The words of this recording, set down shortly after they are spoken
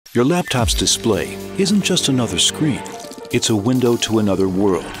Your laptop's display isn't just another screen. It's a window to another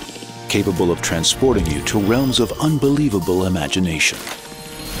world, capable of transporting you to realms of unbelievable imagination.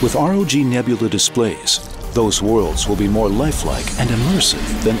 With ROG Nebula Displays, those worlds will be more lifelike and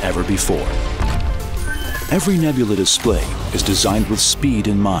immersive than ever before. Every Nebula display is designed with speed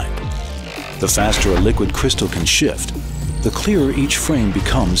in mind. The faster a liquid crystal can shift, the clearer each frame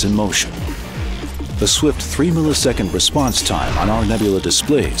becomes in motion. The swift 3-millisecond response time on our Nebula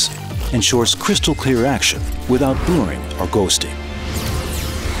displays ensures crystal clear action without blurring or ghosting.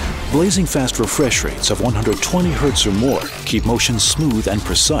 Blazing fast refresh rates of 120 Hz or more keep motion smooth and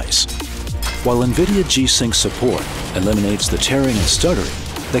precise, while NVIDIA G-Sync support eliminates the tearing and stuttering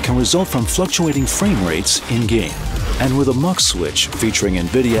that can result from fluctuating frame rates in-game. And with a mux switch featuring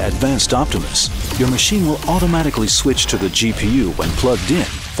NVIDIA Advanced Optimus, your machine will automatically switch to the GPU when plugged in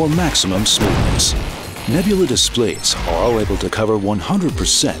for maximum smoothness. Nebula displays are all able to cover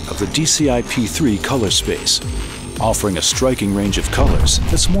 100% of the DCI-P3 color space, offering a striking range of colors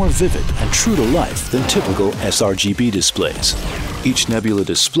that's more vivid and true to life than typical sRGB displays. Each Nebula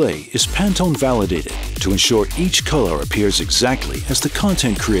display is Pantone validated to ensure each color appears exactly as the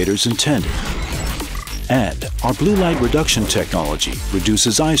content creators intended. And our blue light reduction technology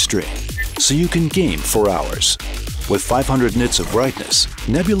reduces eye strain, so you can game for hours. With 500 nits of brightness,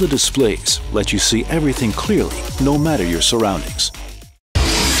 Nebula displays let you see everything clearly, no matter your surroundings.